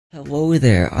Hello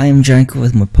there, I am Janko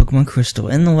with my Pokemon Crystal.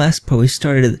 In the last part we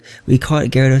caught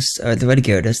Gyarados, the red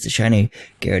Gyarados, the shiny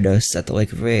Gyarados at the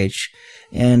Lake of Rage.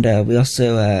 And we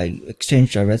also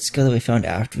exchanged our red skill that we found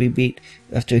after we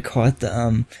caught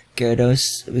the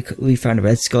Gyarados. We found a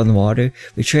red skill in the water.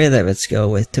 We traded that red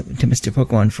skill with to Mr.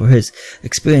 Pokemon for his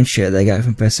experience share that I got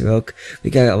from Professor Oak. We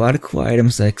got a lot of cool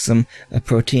items like some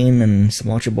protein and some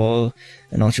Ultra Ball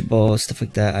and Ultra Ball, stuff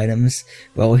like that items.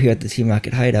 While we're here at the Team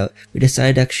Rocket Hideout, we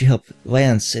decided to actually help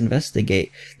Lance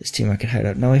investigate this Team Rocket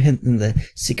Hideout. Now we're in the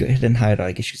secret hidden hideout,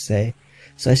 I guess you could say.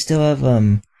 So I still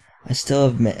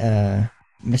have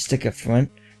Mystic up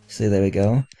front, so there we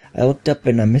go. I looked up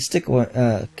in a Mystic,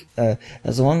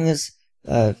 as long as,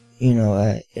 it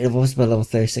evolves by level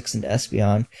 36 into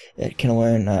Espeon, it can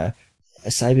learn, a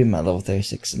Psybeam at level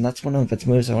 36, and that's one of its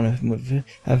moves. I want to move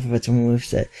half of its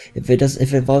moveset. If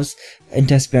it evolves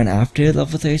into Espeon after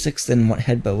level 36, then what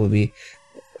Headbutt will be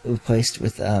replaced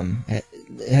with,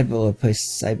 Headbutt will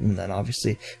replace Psybeam then,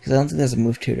 obviously, because I don't think there's a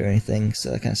move to it or anything,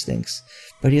 so that kind of stinks.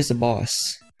 But here's the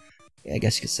boss, I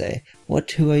guess you could say.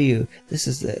 Who are you? This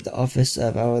is the office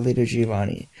of our leader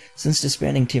Giovanni. Since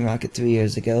disbanding Team Rocket 3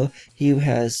 years ago, he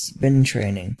has been in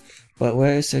training. But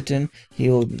we're certain he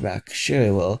will be back. Sure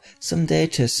he will. Someday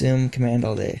to assume command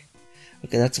all day.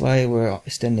 Okay, that's why we're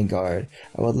standing guard.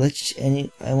 I won't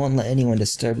let anyone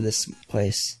disturb this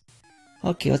place.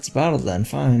 Okay, let's battle then.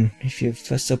 Fine. If you're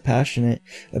so passionate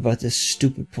about this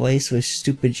stupid place where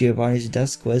stupid Giovanni's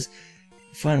desk was,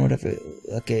 fine, whatever.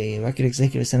 Okay, Rocket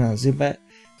Executive sent out Zubat.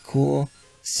 Cool.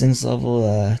 This thing's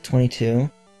level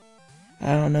 22.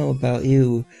 I don't know about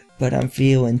you, but I'm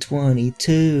feeling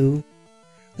 22.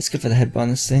 Let's go for the headbutt on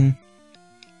this thing.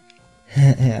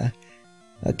 Yeah.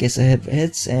 Okay, so headbutt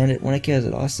hits, and when it kills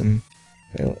it, awesome.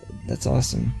 That's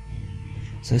awesome.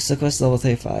 So still close to level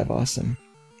 35, awesome.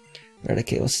 Right,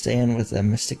 okay, we'll stay in with a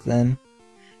Mystic then.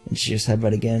 And she just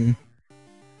headbutt again.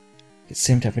 Get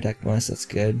same type of attack bonus, that's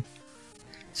good.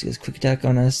 So he has quick attack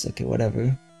on us, okay,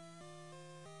 whatever.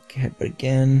 Okay, headbutt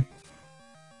again.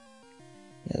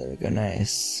 Yeah, there we go,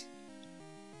 nice.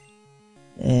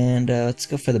 And let's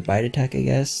go for the bite attack, I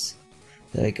guess.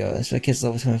 There we go. That's why it gets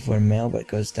level 24 in male, but it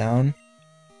goes down.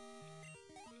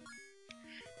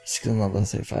 Skill level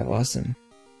 35, awesome.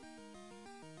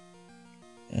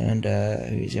 And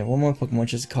he's got one more Pokemon,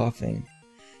 which is coughing.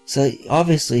 So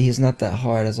obviously he's not that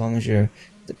hard as long as you're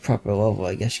the proper level,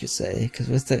 I guess you could say.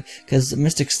 Because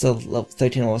Mystic's still level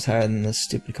 13 levels higher than this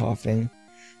stupid coughing.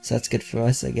 So that's good for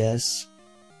us, I guess.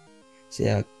 So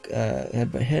yeah,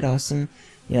 headbutt hit, awesome.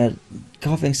 Yeah,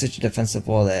 coughing's such a defensive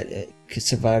wall that it could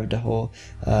survive the whole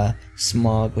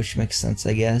smog, which makes sense,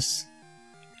 I guess.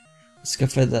 Let's go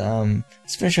for the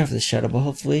let's finish off the Shadow Ball,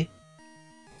 hopefully.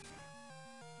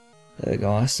 There we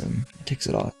go, awesome. It takes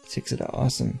it off. Takes it out,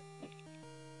 awesome.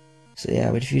 So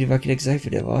yeah, we defeated Rocket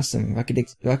Executive, awesome. Rocket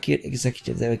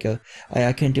Executive, there we go.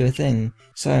 I couldn't do a thing.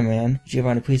 Sorry, man.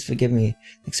 Giovanni, please forgive me.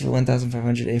 Thanks for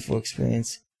 1,584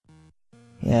 experience.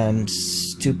 Yeah, I'm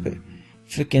stupid.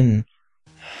 Freaking.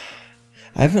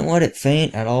 I haven't let it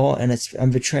faint at all, and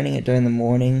I've been training it during the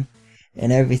morning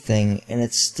and everything, and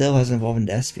it still hasn't evolved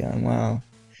into Espeon. Wow.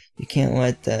 You can't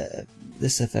let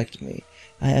this affect me.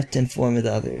 I have to inform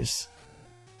the others.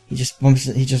 He just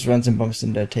runs and bumps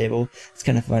into a table. It's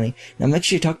kind of funny. Now make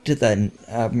sure you talk to that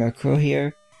Murkrow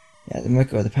here. Yeah, the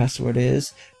Murkrow, the password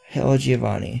is Hello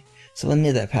Giovanni. So we'll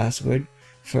need that password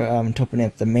for to open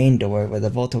up the main door where the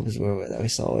Voltorbs were that we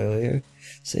saw earlier.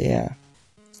 So yeah.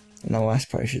 And the last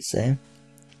part I should say.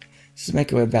 Let's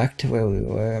make our way back to where we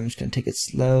were. I'm just gonna take it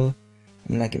slow.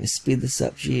 I'm not gonna speed this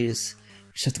up, jeez.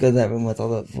 Just have to go to that room with all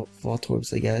the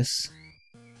Voltorbs, I guess.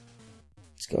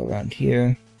 Let's go around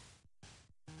here.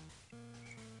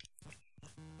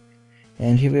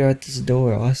 And here we are at this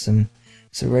door, awesome.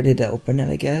 So ready to open it,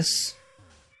 I guess?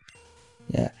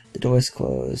 Yeah, the door is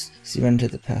closed. So you enter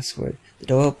the password. The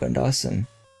door opened, awesome.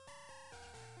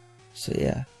 So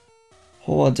yeah.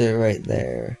 Hold it right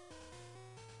there.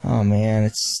 Oh man,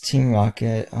 it's Team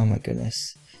Rocket. Oh my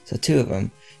goodness. So two of them.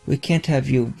 We can't have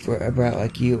you about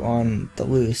like you on the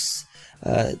loose.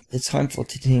 It's harmful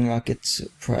to Team Rocket's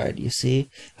pride, you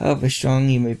see? However strong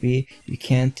you may be, you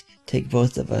can't take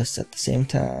both of us at the same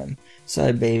time.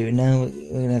 Sorry, baby. Now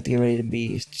we're gonna have to get ready to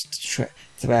be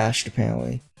thrashed,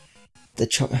 apparently. The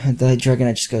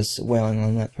Dragonite just goes wailing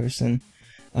on that person.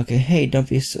 Okay, hey, don't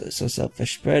be so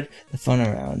selfish. Spread the fun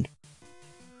around.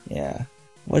 Yeah.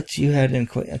 What you had in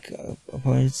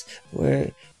opponents,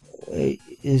 where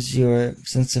is your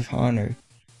sense of honor?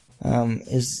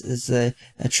 Is a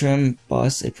trim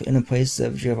boss in a place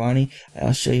of Giovanni?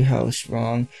 I'll show you how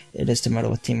strong it is to meddle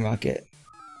with Team Rocket.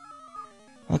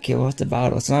 Okay, we'll have to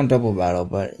battle. It's not a double battle,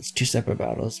 but it's 2 separate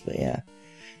battles, but yeah.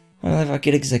 Another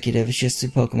Rocket Executive. She has 2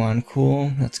 Pokemon.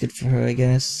 Cool. That's good for her, I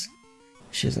guess.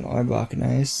 She has an Arbok.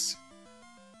 Nice.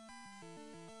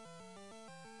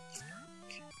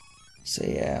 So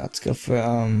yeah, let's go for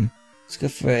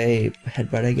a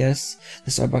headbutt, I guess.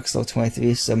 This Arbok's level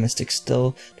 23, so Mystic's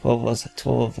still 12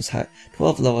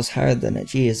 levels higher than it.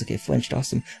 Jeez, okay, flinched,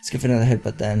 awesome. Let's go for another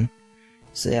headbutt then.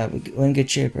 So yeah, we're in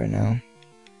good shape right now.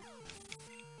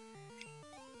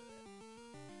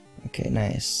 Okay,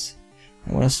 nice.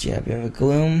 And what else do you have? You have a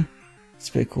Gloom. It's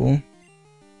pretty cool.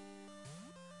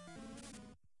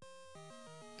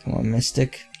 Come on,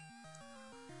 Mystic.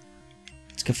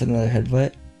 Let's go for another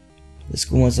headbutt. This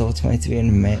Gloom was level 23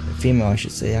 and female, I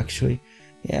should say, actually.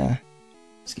 Yeah.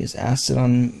 Let's get Acid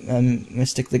on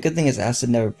Mystic. The good thing is Acid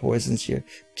never poisons your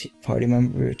party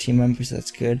member or team member, so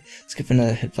that's good. Let's go for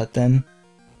another headbutt then.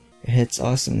 It hits,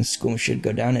 awesome. The Gloom should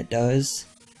go down. It does.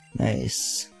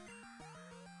 Nice.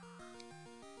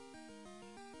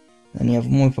 Then you have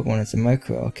more Pokemon. It's a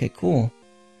Micro. Okay, cool.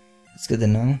 That's good to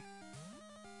know.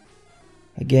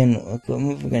 Again, look what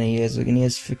move we're gonna use. We're gonna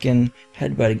use freaking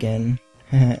Headbutt again.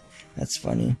 That's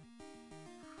funny.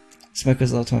 This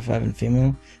Micro's level 25 and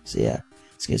female. So yeah,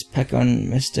 let's use Peck on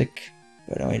Mystic.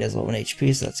 But it only does 11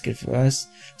 HP, so that's good for us.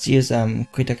 Let's use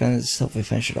Quick Attack on this to hopefully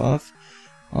finish it off.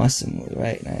 Awesome,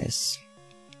 right, nice.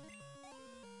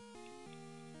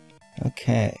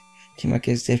 Okay. Team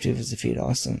Rocket Executive was defeated,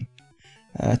 awesome.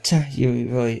 You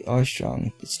really are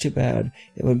strong. It's too bad.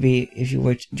 It would be if you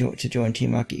were to join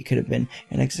Team Rocket, you could have been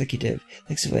an executive.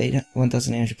 Thanks for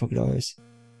 1,800 Pokédollars.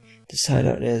 This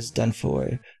hideout is done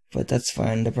for, but that's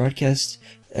fine. The broadcast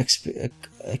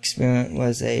experiment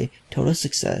was a total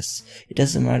success. It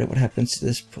doesn't matter what happens to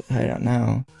this hideout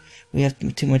now. We have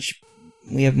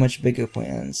much bigger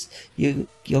plans.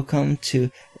 You'll come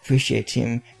to appreciate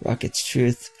Team Rocket's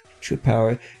true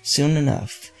power soon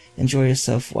enough. Enjoy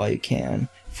yourself while you can.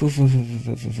 Foo foo foo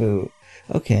foo foo foo.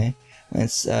 Okay,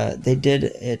 they did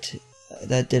it.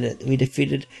 That did it. We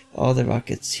defeated all the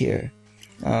Rockets here.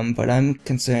 But I'm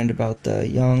concerned about the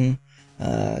young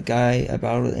guy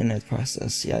about it in the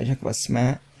process. Yeah, you talk about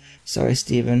Smat. Sorry,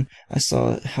 Steven. I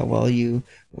saw how well you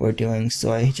were doing,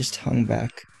 so I just hung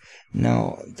back.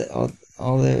 Now,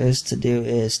 all there is to do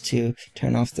is to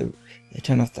turn off the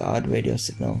odd radio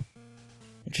signal.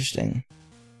 Interesting.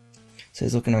 So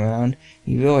he's looking around.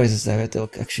 He realizes that they'll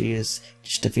actually just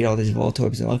defeat all these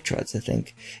Voltorbs and Electrods. I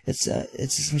think it's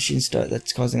this machine start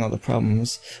that's causing all the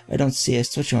problems. I don't see a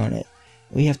switch on it.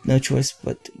 We have no choice,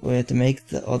 but we have to make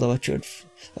all the electrode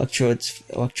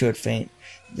faint.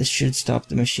 This should stop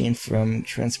the machine from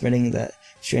transmitting that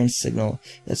strange signal.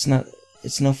 It's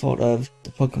no fault of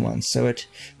the Pokemon, so it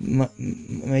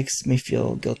makes me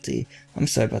feel guilty. I'm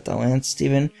sorry about that, Lance.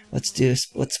 Steven, let's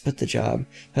split the job.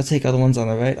 I'll take all the ones on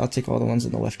the right, I'll take all the ones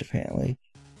on the left, apparently.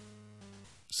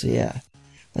 So yeah,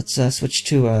 let's switch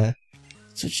to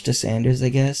Sanders, I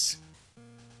guess.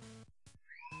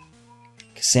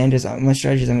 Sanders, my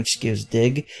strategy is I'm going to just use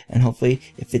Dig, and hopefully,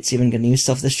 if it's even going to use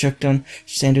Self-Destruct on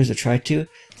Sanders or try to,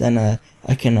 then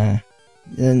I can,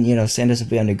 then, you know, Sanders will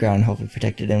be underground and hopefully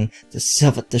protected, and the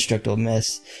Self-Destruct will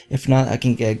miss. If not, I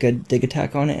can get a good Dig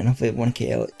attack on it, and hopefully it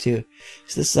 1KO it too.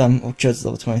 So this, Ultra's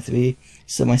level 23,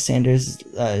 so my Sanders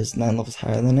is 9 levels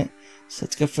higher than it. So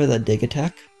let's go for the Dig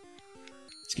attack.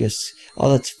 Let's guess,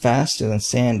 that's faster than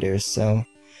Sanders, so,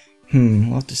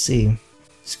 we'll have to see.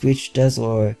 Screech does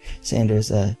lower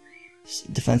Sanders'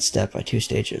 defense step by 2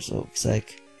 stages, so it looks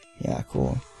like. Yeah,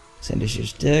 cool. Sanders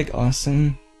used Dig,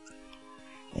 awesome.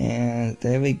 And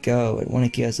there we go, it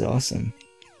 1KOs it, awesome.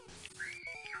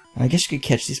 I guess you could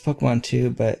catch these Pokemon too,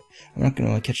 but I'm not going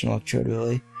to really catch an Electrode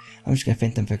really. I'm just going to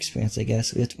faint them for experience, I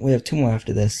guess. We have 2 more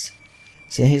after this.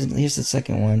 So yeah, here's the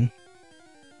second one.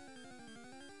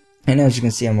 And as you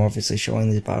can see, I'm obviously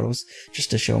showing these battles, just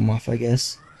to show them off, I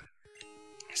guess.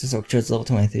 This is Electrode's level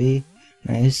 23.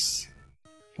 Nice.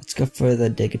 Let's go for the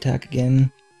Dig attack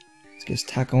again. Let's get his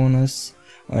tackle on us.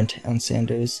 Or on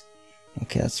Sanders.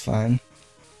 Okay, that's fine.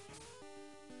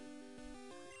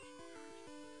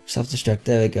 Self-destruct,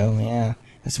 there we go. Yeah,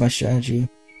 that's my strategy.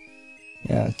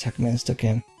 Yeah, attack missed,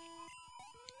 okay.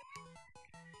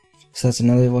 So that's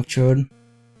another Electrode.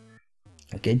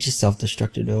 Okay, just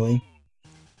self-destructed really.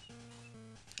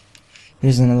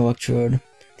 Here's another Electrode.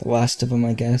 The last of them,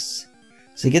 I guess.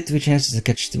 So you get 3 chances to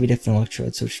catch 3 different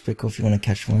Electrodes, which is pretty cool if you want to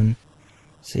catch one.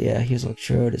 So yeah, here's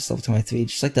Electrode, it's level 23,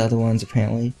 just like the other ones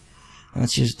apparently. And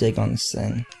let's use Dig on this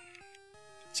thing.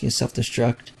 Let's use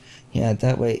Self-Destruct. Yeah,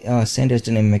 that way, Sanders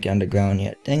didn't even make it underground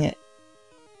yet, dang it.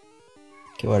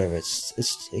 Okay, whatever,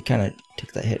 it kind of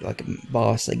took that hit like a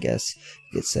boss, I guess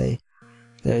you could say.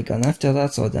 There we go. And after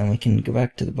that's all done, we can go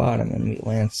back to the bottom and meet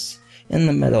Lance in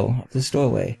the middle of this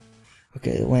doorway.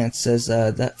 Okay, Lance says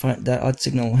that odd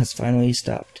signal has finally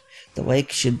stopped. The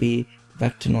lake should be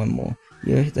back to normal.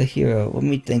 You're the hero. Let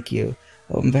me thank you.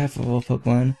 On behalf of all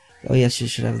Pokemon, oh yes, you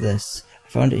should have this. I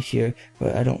found it here,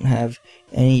 but I don't have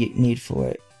any need for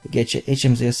it. We get you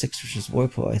HM06, which is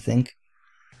Whirlpool, I think.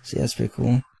 So yeah, that's pretty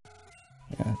cool.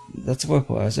 Yeah, that's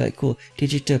Whirlpool. I was like, cool.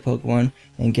 Teach it to a Pokemon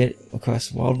and get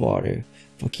across wild water.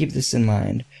 But keep this in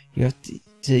mind. You have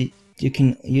you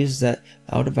can use that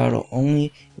out of battle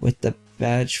only with the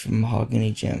badge from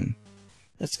Mahogany Gym.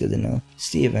 That's good to know.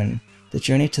 Steven, the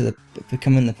journey to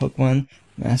becoming the Pokemon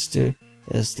Master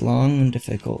is long and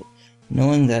difficult.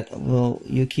 Knowing that, will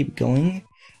you keep going?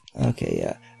 Okay,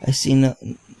 yeah. I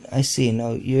see.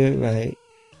 No, you're right.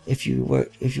 If you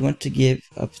want to give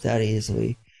up that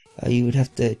easily, you would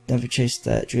have to never chase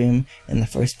that dream in the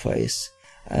first place.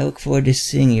 I look forward to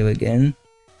seeing you again.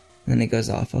 And then it goes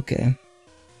off. Okay.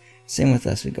 Same with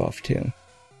us. We go off too.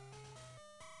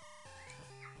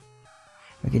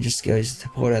 We can just go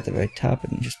teleport at the very top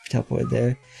and just teleport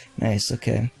there. Nice.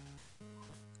 Okay.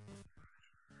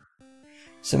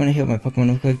 So I'm gonna heal my Pokemon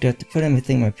real quick. Do I have to put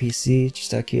anything in my PC?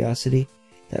 Just out of curiosity.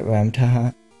 That rhymed,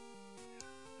 haha.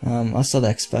 I'll sell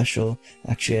that special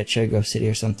actually at Cherry Grove City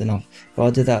or something.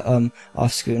 I'll do that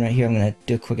off screen right here. I'm gonna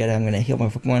do a quick edit. I'm gonna heal my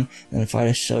Pokemon, and then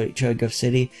fly to Cherry Grove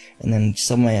City, and then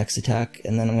sell my X attack,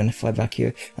 and then I'm gonna fly back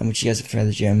here and meet you guys in front of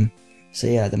the gym. So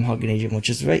yeah, the Mahogany Gym,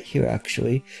 which is right here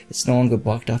actually. It's no longer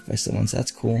blocked off by someone, so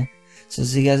that's cool. So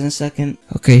see you guys in a second.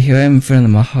 Okay, here I am in front of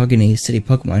the Mahogany City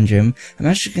Pokemon Gym. I'm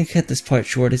actually gonna cut this part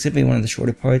short. It's gonna be one of the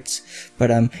shorter parts.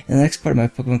 But in the next part of my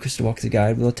Pokemon Crystal Walkthrough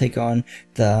Guide, we'll take on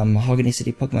the Mahogany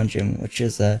City Pokemon Gym, which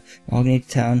is the Mahogany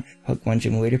Town Pokemon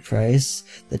Gym Waiter Price,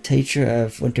 the Teacher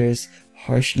of Winter's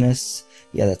Harshness.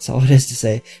 Yeah, that's all it is to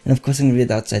say. And of course I'm gonna read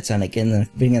the outside sound again in the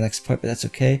beginning of the next part, but that's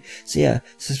okay. So yeah,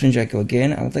 this has been Draco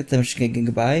again. I would like to wish you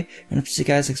goodbye, and hope to see you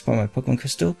guys next part of my Pokemon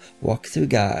Crystal Walkthrough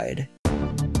Guide.